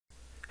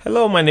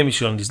Hello, my name is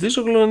Sean.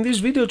 In this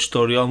video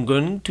tutorial I'm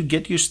going to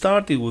get you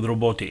started with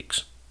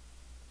robotics.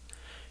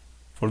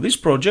 For this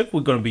project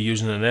we're going to be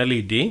using an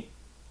LED.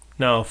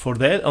 Now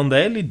on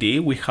the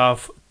LED we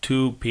have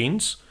two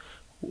pins.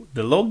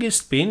 The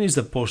longest pin is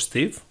the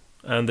positive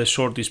and the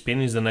shortest pin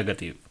is the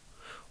negative.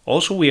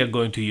 Also we are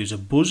going to use a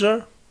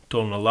buzzer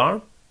tone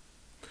alarm.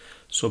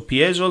 So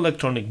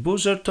piezoelectronic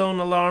buzzer tone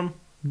alarm,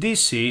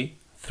 DC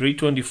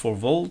 324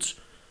 volts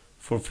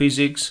for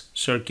physics,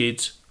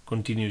 circuits,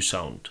 continuous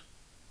sound.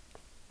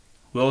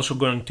 We're also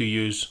going to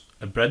use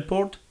a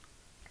breadboard,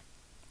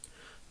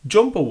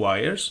 jumper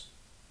wires,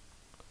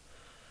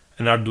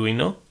 an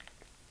Arduino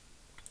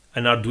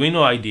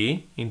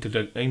IDE,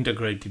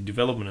 integrated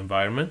development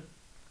environment,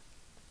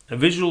 a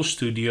Visual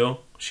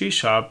Studio, C#,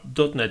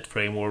 .NET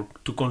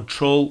framework to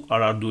control our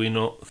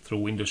Arduino through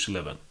Windows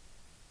 11.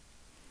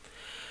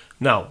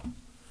 Now,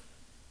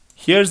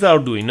 here's the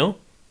Arduino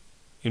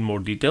in more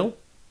detail,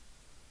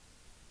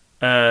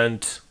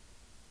 and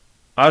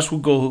as we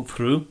go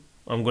through,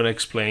 I'm going to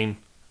explain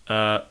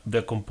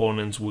the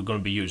components we're going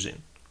to be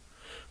using.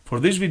 For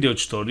this video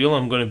tutorial,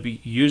 I'm going to be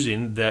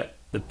using the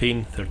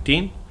pin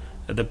 13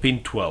 and the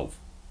pin 12.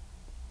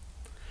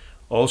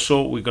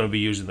 Also, we're going to be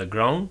using the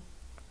ground,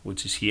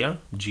 which is here,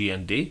 G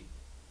and D.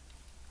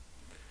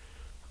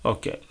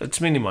 Okay, let's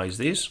minimize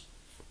this.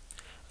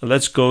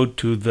 Let's go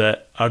to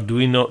the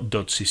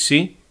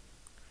arduino.cc,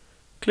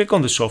 click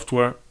on the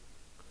software,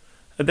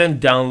 and then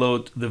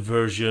download the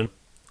version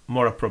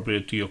more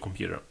appropriate to your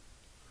computer.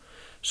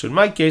 So in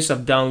my case, I've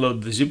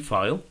downloaded the zip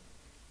file.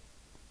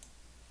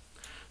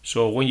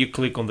 So when you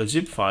click on the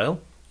zip file,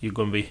 you're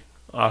going to be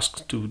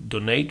asked to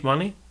donate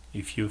money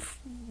if you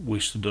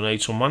wish to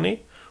donate some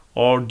money,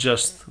 or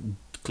just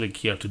click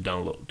here to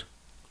download.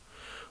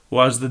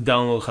 Once the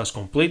download has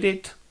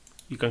completed,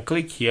 you can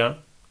click here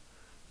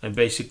and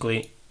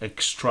basically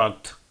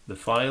extract the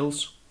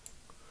files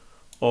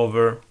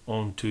over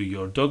onto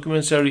your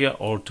documents area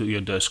or to your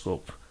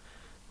desktop.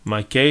 In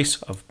my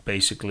case, I've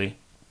basically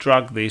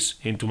drag this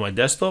into my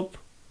desktop,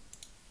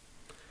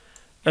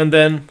 and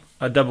then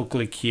I double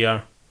click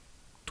here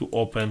to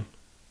open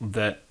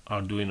the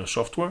Arduino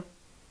software,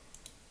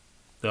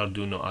 the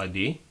Arduino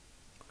IDE,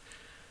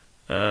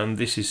 and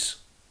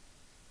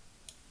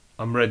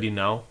I'm ready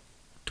now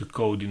to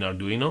code in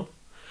Arduino.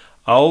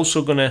 I'm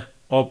also gonna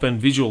open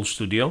Visual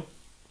Studio.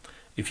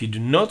 If you do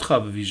not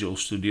have a Visual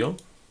Studio,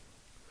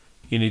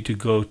 you need to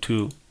go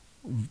to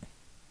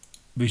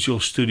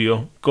Visual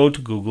Studio, go to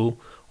Google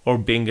or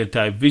Bing and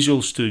type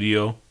Visual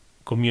Studio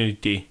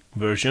community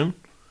version.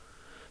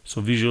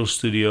 So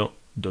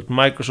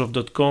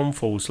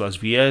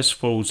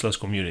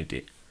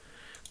visualstudio.microsoft.com/vs/community.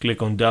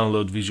 Click on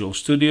download Visual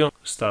Studio,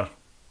 start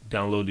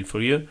downloading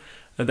for you,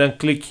 and then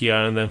click here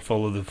and then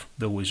follow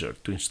the wizard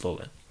to install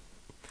it.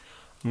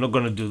 I'm not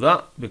going to do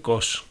that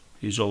because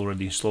it's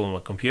already installed on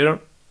my computer.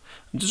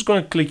 I'm just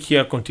going to click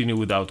here, continue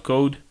without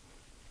code.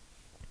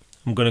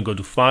 I'm going to go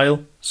to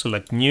File,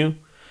 select New,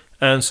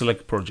 and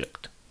select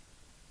Project.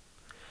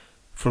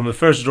 From the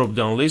first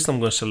drop-down list, I'm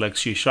going to select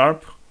C#.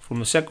 From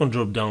the second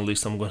drop-down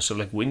list, I'm going to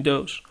select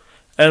Windows.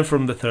 And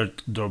from the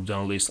third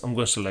drop-down list, I'm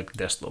going to select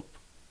Desktop.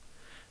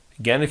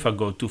 Again, if I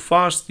go too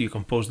fast, you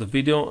can pause the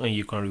video and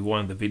you can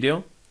rewind the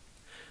video.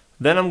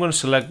 Then I'm going to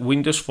select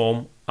Windows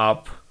Phone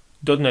App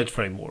 .NET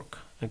Framework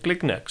and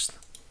click Next.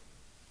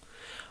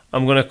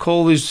 I'm going to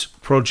call this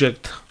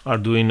project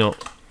Arduino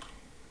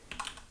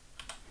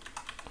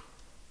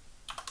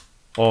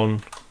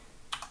on,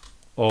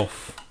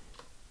 off,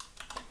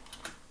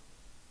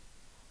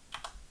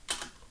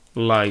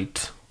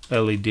 light,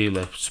 LED,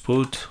 let's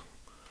put,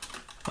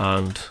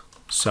 and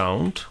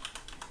sound.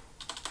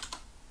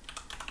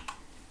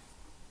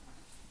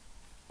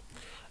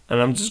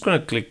 And I'm just going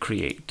to click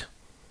Create.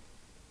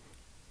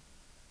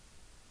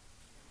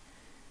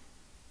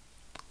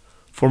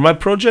 For my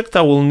project,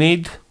 I will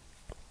need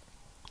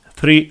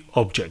 3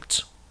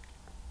 objects.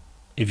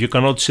 If you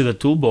cannot see the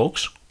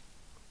toolbox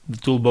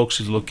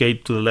is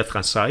located to the left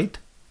hand side.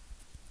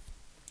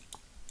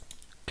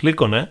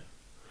 Click on it.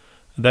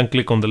 Then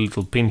click on the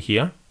little pin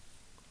here.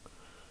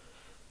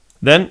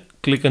 Then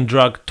click and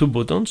drag 2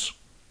 buttons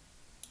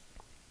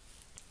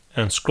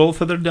and scroll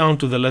further down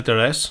to the letter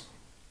S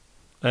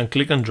and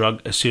click and drag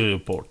a serial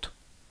port.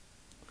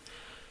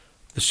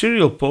 The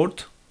serial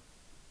port,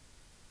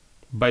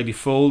 by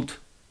default,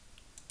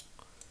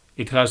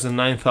 it has the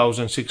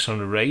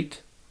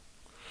 9608,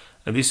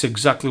 and this is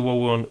exactly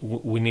what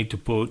we need to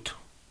put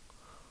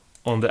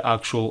on the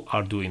actual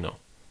Arduino.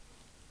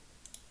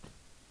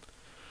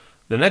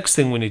 The next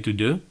thing we need to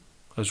do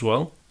as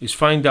well is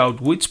find out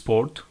which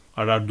port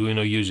our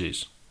Arduino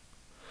uses.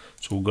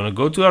 So we're going to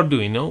go to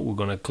Arduino, we're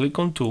going to click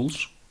on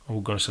Tools, and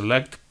we're going to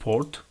select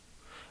Port,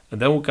 and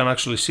then we can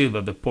actually see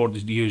that the port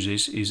it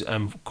uses is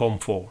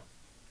COM4.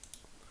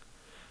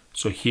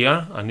 So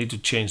here I need to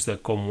change the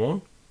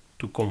COM1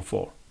 to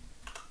COM4.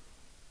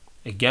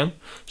 Again,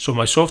 so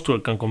my software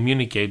can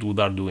communicate with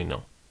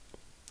Arduino.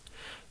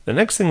 The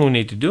next thing we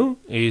need to do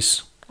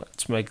is,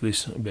 let's make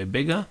this a bit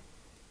bigger,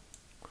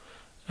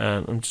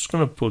 and I'm just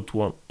going to put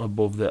one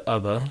above the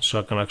other so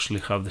I can actually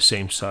have the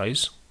same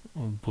size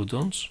of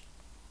buttons.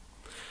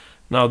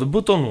 Now the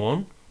button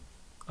 1,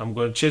 I'm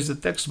going to change the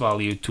text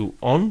value to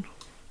on,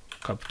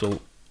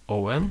 capital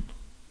ON,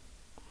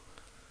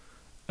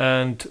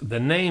 and the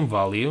name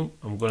value,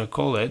 I'm going to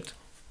call it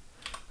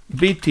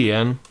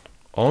BTN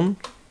on,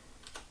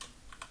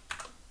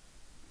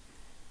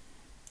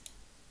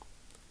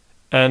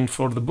 and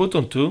for the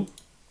button 2,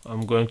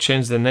 I'm going to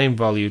change the name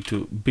value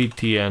to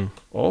BTN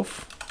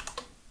off.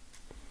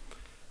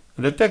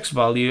 The text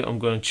value I'm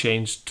going to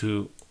change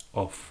to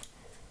off.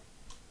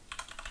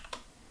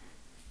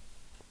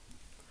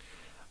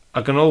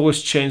 I can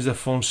always change the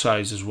font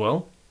size as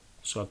well,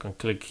 so I can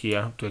click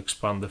here to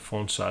expand the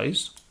font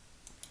size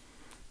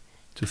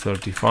to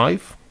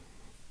 35.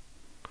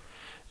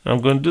 And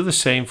I'm going to do the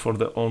same for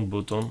the on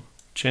button,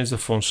 change the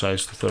font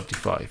size to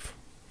 35.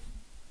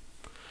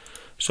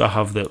 So I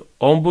have the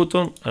on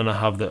button and I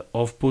have the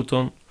off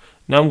button.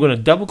 Now I'm going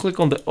to double click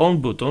on the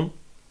on button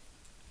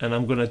and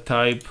I'm going to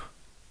type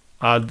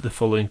add the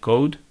following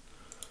code.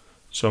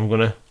 So I'm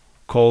going to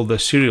call the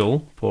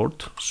serial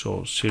port,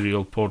 so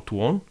serial port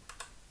 1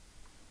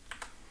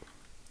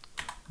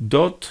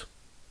 dot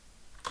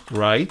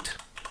write,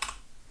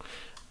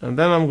 and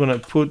then I'm going to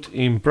put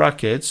in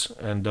brackets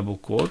and double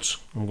quotes,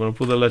 I'm going to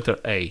put the letter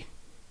A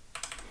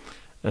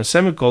and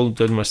semicolon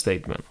to my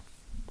statement.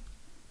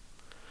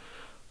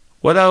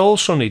 What I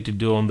also need to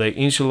do on the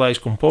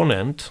initialize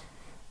component,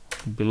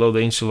 below the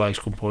initialize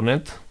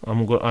component,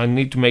 I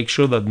need to make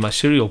sure that my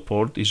serial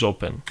port is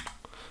open.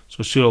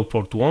 So serial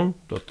port 1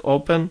 dot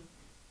open,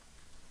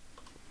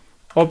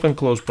 open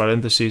close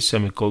parenthesis,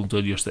 semicolon to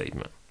your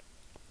statement.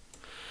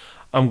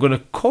 I'm going to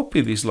copy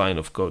this line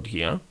of code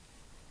here.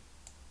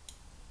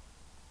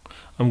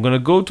 I'm going to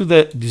go to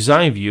the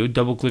design view,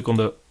 double click on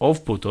the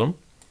off button,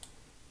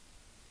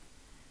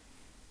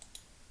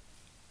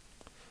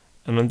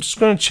 and I'm just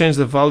going to change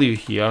the value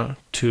here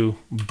to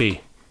B.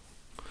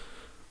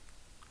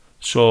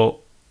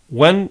 So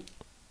when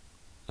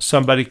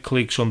somebody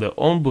clicks on the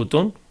on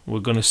button,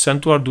 we're going to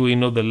send to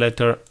Arduino the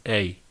letter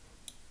A.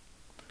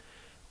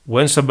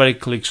 When somebody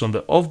clicks on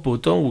the off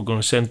button, we're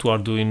going to send to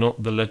Arduino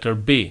the letter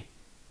B.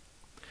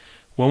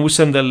 When we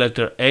send the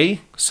letter A,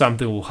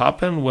 something will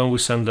happen. When we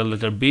send the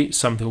letter B,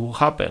 something will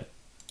happen.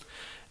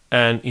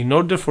 And in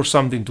order for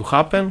something to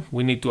happen,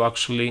 we need to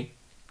actually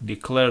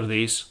declare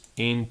this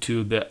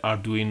into the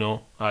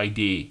Arduino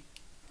IDE.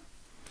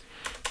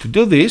 To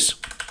do this,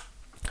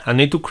 I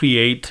need to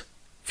create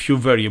few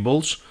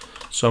variables.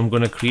 So I'm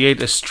going to create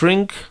a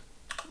string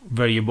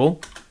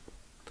variable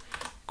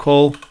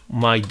called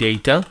my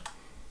data.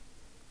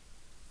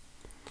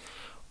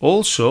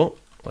 Also,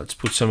 let's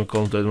put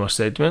semicolon to my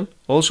statement.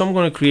 Also, I'm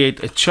going to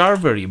create a char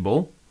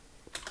variable.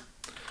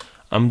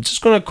 I'm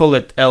just going to call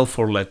it L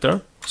for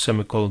letter,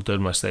 semicolon to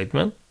my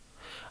statement.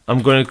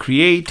 I'm going to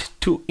create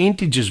two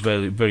integers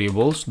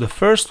variables. The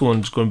first one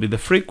is going to be the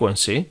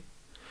frequency,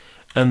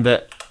 and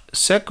the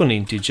second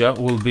integer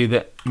will be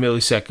the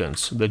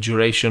milliseconds, the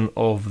duration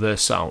of the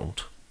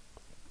sound.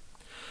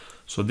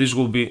 So this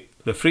will be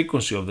the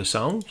frequency of the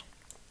sound.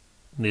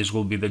 This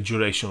will be the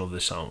duration of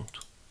the sound.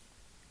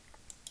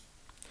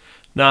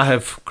 Now I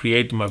have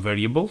created my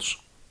variables.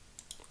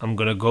 I'm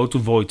going to go to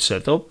void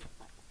setup,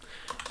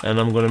 and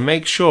I'm going to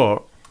make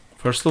sure,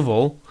 first of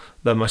all,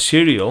 that my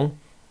serial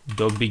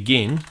dot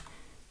begin,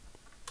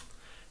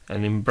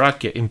 and in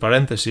bracket, in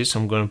parentheses,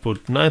 I'm going to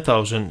put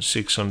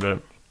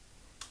 9600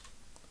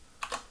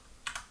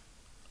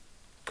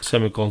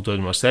 semicolon to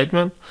my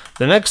statement.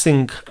 The next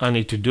thing I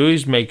need to do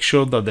is make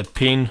sure that the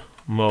pin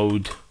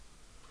mode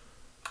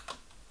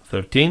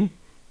 13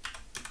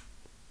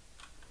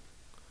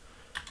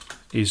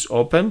 is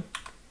open.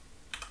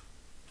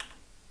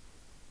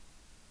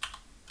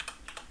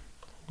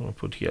 I'm going to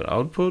put here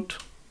output,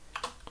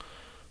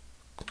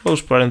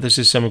 close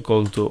parenthesis,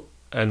 semicolon to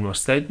end my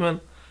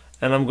statement,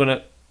 and I'm going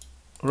to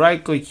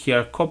right click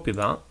here, copy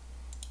that.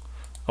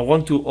 I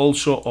want to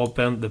also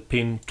open the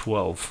pin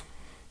 12.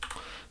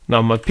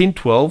 Now my pin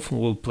 12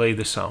 will play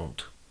the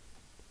sound.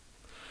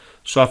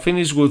 So I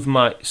finished with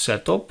my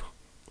setup.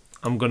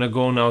 I'm going to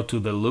go now to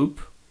the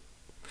loop,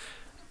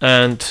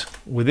 and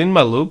within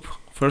my loop,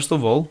 first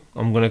of all,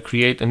 I'm going to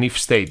create an if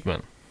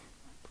statement.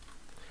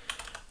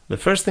 The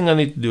first thing I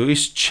need to do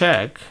is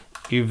check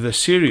if the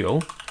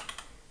serial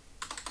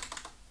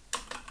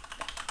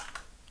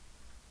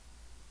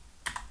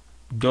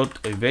dot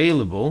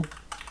available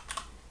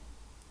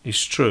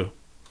is true.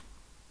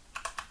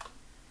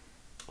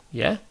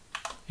 Yeah,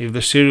 if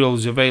the serial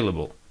is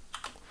available.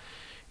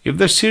 If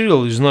the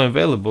serial is not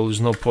available,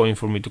 there's no point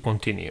for me to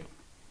continue.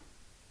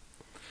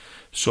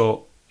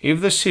 So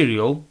if the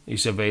serial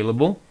is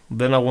available,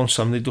 then I want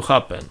something to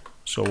happen.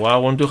 So what I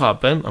want to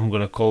happen, I'm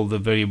going to call the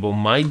variable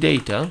my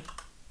data.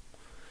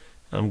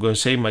 I'm going to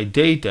say my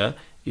data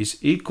is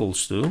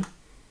equals to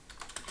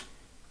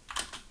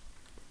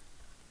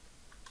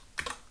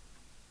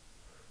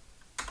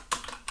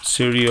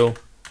serial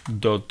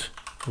dot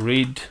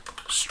read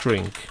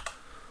string.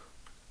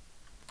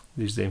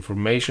 This is the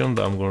information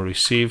that I'm going to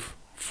receive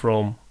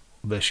from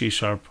the C#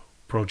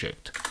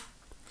 project.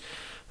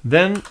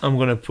 Then I'm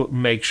going to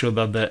make sure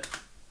that the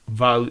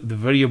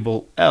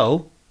variable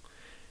L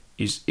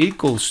is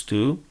equals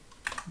to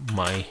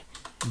my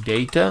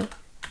data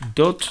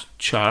dot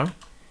char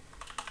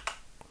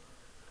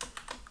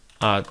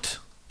at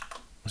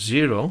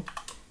 0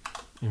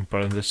 in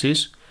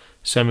parentheses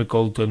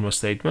semicolon to end my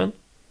statement,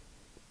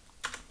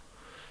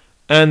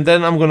 and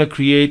then I'm going to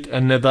create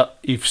another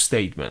if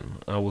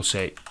statement. I will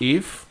say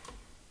if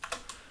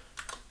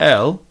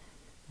L,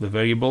 the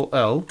variable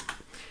L,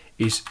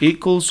 is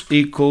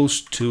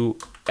equals to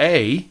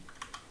A,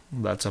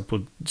 that's I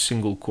put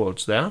single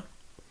quotes there.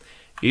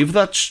 If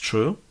that's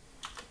true,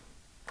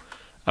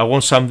 I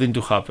want something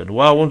to happen.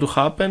 What I want to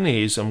happen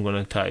is I'm going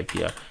to type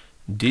here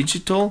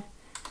digital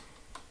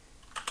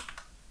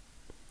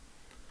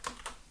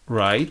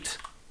write,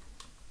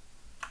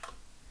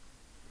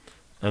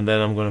 and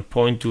then I'm going to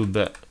point to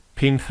the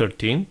pin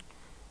 13,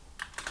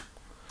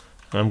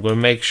 and I'm going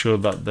to make sure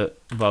that the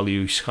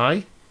value is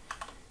high,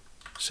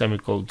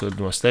 semicolon to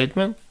my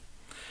statement,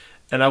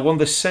 and I want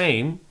the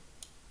same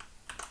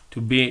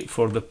to be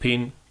for the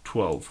pin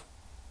 12.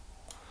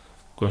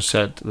 I'm going to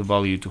set the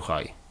value to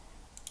high.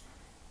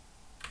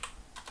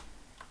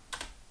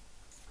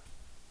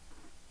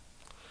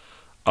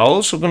 I'm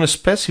also going to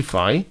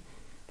specify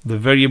the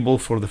variable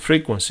for the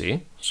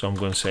frequency, so I'm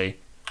going to say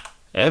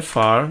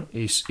fr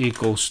is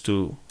equals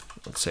to,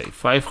 let's say,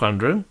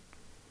 500,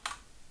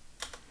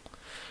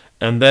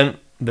 and then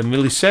the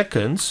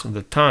milliseconds,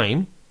 the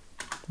time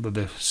that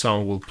the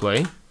sound will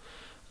play,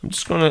 I'm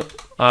just going to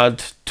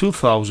add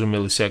 2000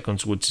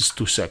 milliseconds, which is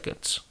 2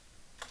 seconds.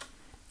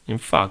 In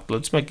fact,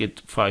 let's make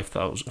it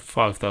 5000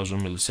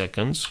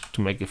 milliseconds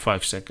to make it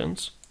 5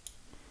 seconds.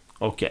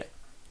 Okay.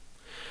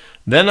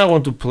 Then I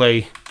want to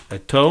play a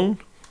tone,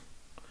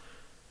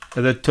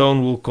 and the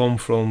tone will come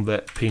from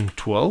the pin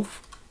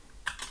 12.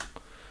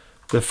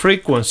 The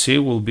frequency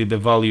will be the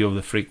value of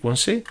the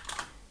frequency,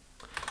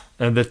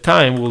 and the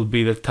time will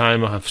be the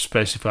time I have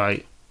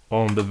specified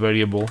on the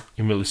variable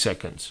in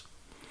milliseconds.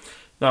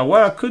 Now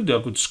what I could do,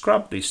 I could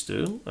scrap these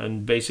two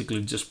and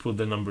basically just put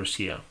the numbers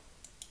here.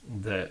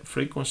 The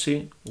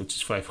frequency, which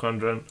is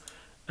 500,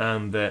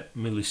 and the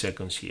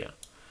milliseconds here.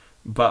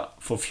 But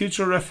for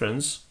future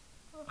reference,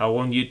 I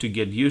want you to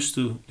get used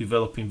to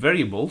developing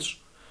variables,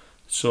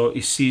 so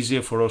it's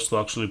easier for us to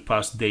actually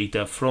pass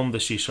data from the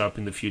C#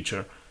 in the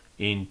future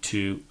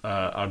into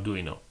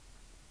Arduino.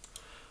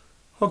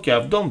 Okay,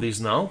 I've done this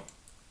now.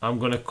 I'm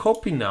going to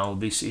copy now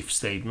this if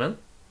statement.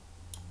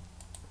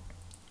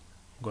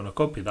 I'm going to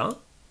copy that.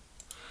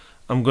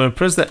 I'm going to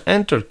press the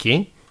enter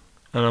key,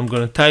 and I'm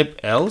going to type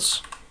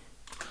else,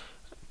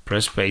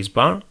 press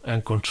spacebar,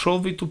 and Control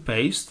V to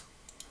paste.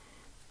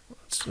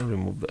 Let's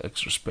remove the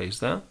extra space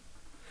there.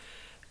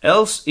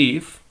 Else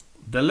if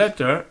the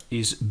letter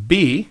is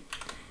B,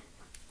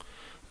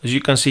 as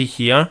you can see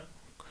here,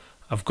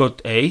 I've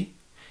got A.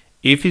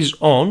 If it's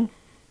on,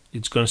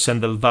 it's going to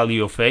send the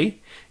value of A.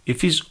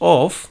 If it's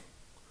off,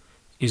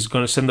 it's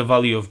going to send the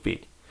value of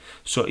B.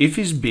 So if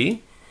it's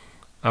B,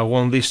 I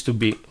want this to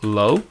be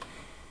low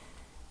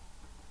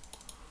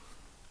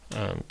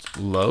and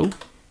low,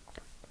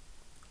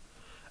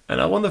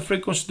 and I want the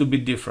frequency to be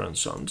different,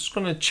 so I'm just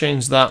going to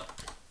change that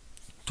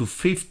to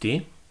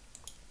 50,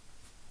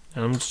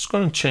 and I'm just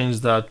going to change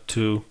that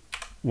to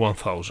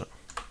 1000.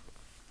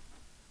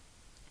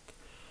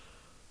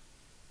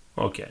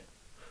 Okay,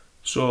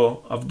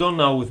 so I've done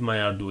now with my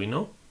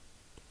Arduino.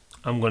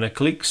 I'm going to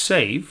click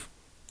save,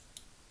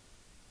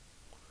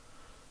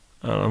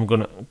 and I'm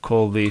going to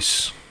call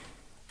this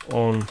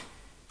on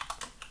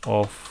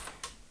off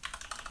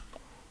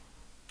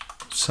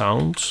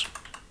sound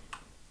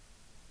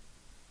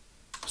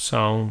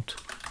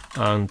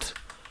and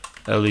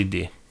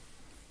LED.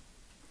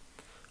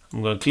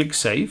 I'm going to click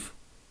save,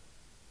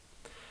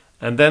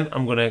 and then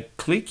I'm going to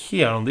click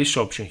here on this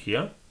option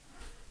here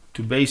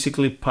to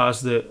basically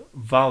pass the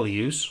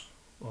values,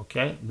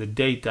 okay, the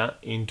data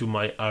into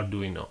my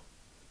Arduino.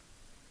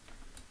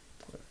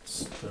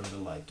 Let's turn the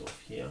light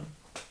off here.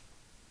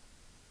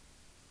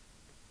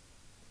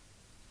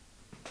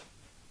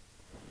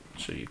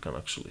 So you can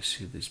actually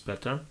see this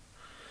better.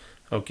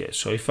 Okay,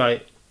 so if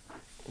I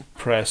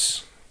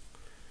press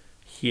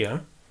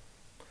here,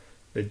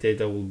 the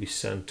data will be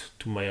sent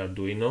to my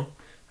Arduino.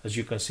 As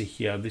you can see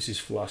here, this is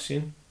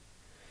flashing,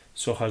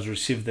 so has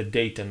received the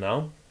data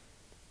now.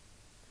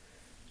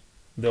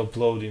 The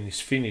uploading is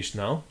finished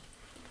now,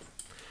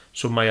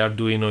 so my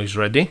Arduino is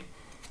ready.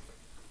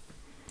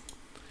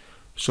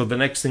 So the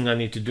next thing I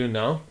need to do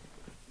now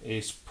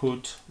is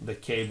put the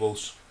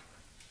cables,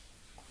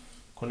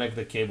 connect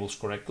the cables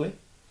correctly.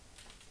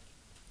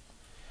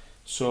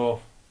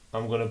 So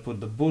I'm going to put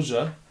the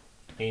buzzer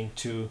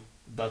into,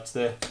 that's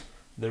the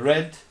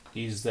red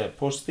is the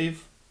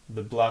positive,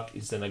 the black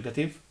is the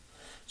negative.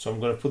 So I'm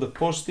going to put the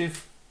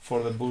positive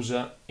for the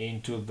buzzer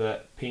into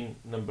the pin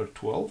number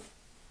 12.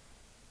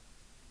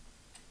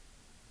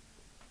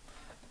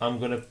 I'm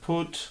going to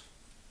put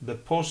the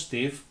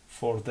positive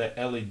for the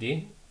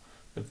LED.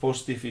 The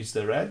positive is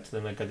the red, the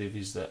negative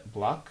is the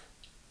black.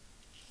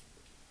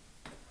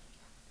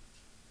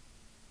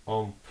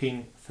 on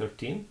pin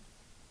 13,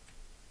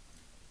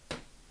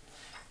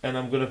 and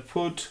I'm going to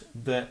put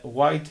the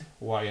white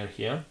wire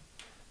here.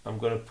 I'm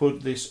going to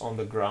put this on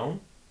the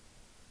ground,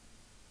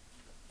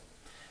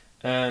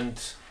 and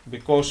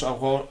because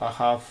I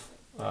have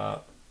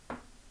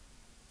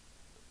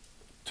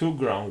 2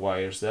 ground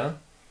wires there,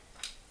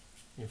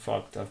 in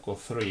fact I've got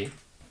 3,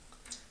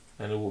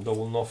 and they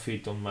will not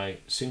fit on my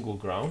single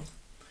ground.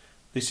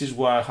 This is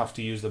why I have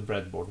to use the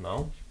breadboard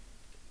now.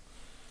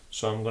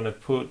 So I'm going to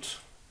put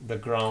the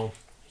ground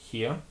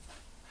here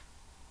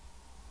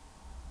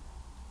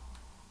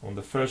on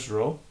the first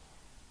row.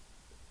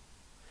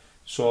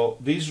 So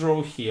this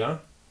row here,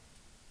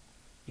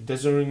 it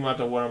doesn't really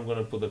matter where I'm going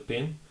to put the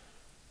pin.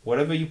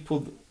 Whatever you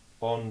put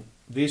on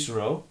this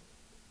row,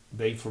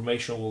 the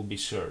information will be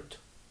shared.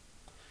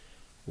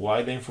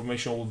 Why the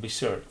information will be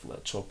shared?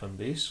 Let's open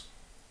this.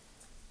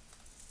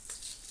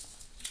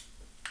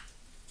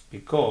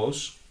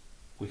 Because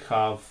we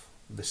have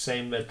the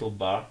same metal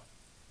bar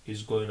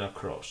is going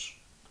across.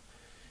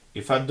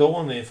 If I don't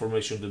want the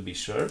information to be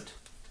shared,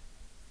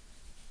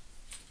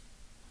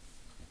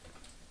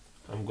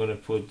 I'm going to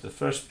put the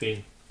first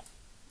pin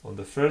on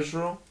the first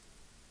row,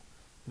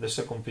 the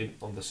second pin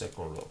on the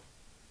second row,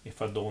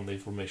 if I don't want the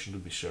information to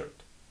be shared.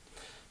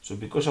 So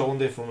because I want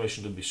the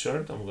information to be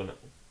shared, I'm going to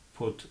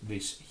put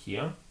this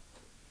here.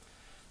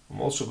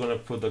 I'm also going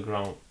to put the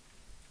ground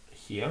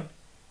here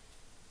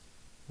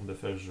on the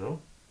first row,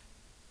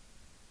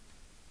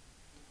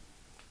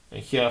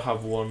 and here I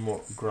have one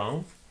more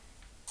ground.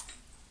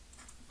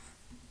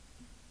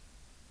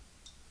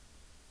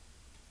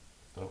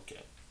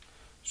 Okay,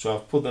 so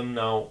I've put them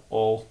now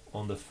all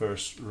on the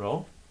first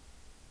row.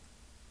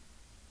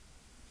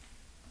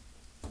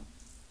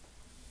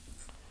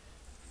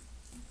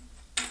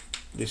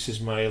 This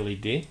is my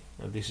LED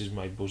and this is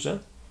my buzzer.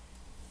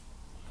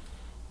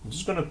 I'm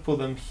just going to put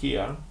them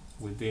here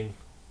within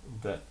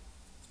the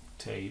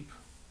tape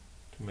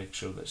to make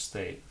sure they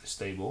stay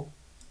stable.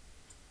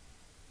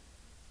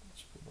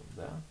 Let's put them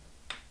there.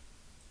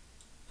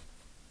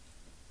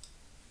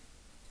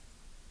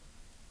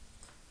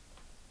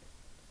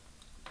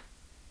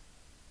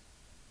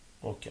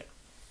 Okay.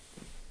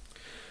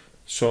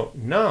 So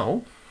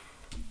now,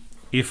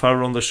 if I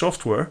run the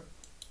software,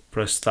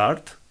 press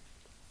start.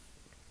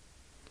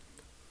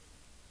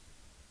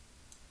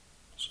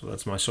 So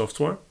that's my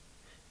software.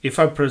 If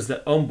I press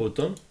the on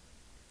button,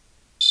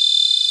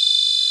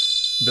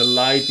 the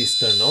light is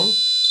turned on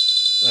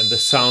and the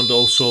sound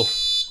also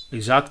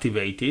is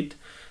activated.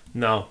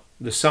 Now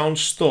the sound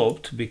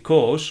stopped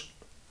because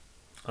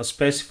I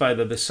specified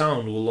that the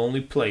sound will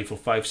only play for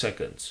 5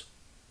 seconds.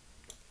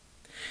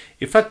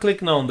 If I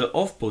click now on the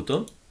off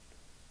button,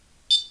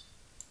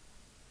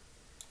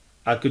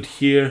 I could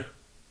hear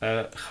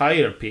a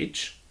higher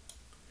pitch,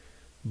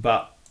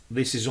 but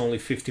this is only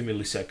 50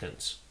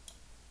 milliseconds.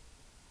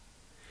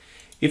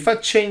 If I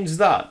change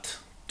that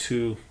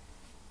to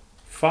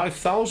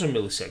 5000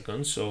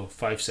 milliseconds, so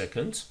 5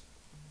 seconds,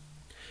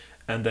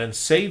 and then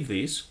save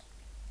this,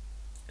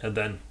 and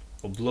then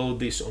upload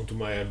this onto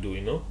my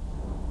Arduino,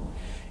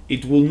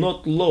 it will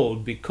not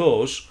load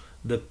because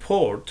the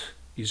port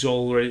is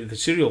already, the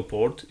serial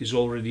port is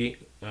already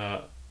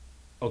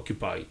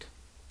occupied.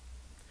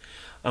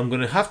 I'm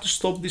going to have to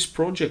stop this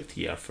project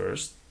here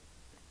first.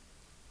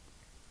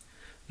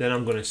 Then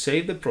I'm going to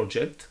save the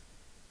project,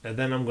 and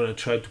then I'm going to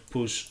try to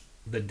push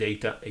the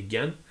data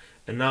again,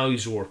 and now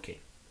it's working.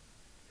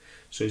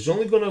 So it's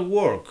only going to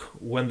work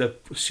when the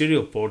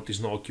serial port is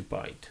not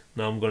occupied.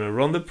 Now I'm going to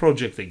run the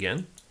project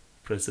again,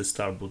 press the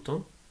start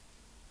button.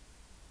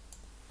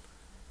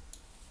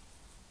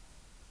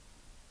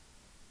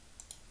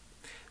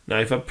 Now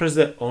if I press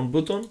the on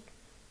button,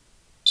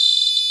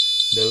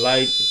 the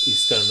light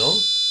is turned on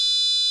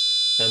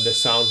and the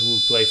sound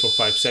will play for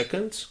 5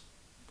 seconds.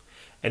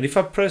 And if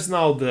I press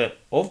now the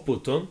off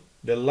button,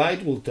 the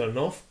light will turn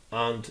off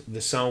and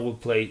the sound will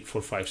play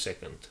for 5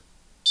 seconds.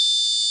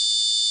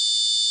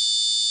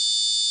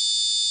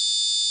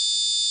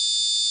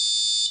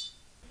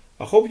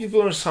 I hope you've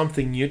learned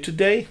something new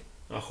today.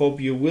 I hope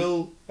you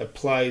will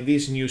apply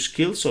these new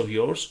skills of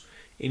yours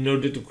in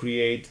order to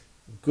create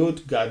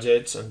good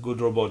gadgets and good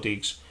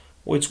robotics,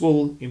 which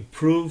will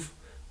improve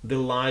the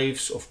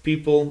lives of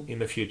people in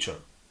the future.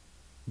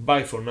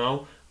 Bye for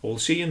now. I will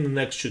see you in the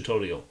next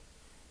tutorial.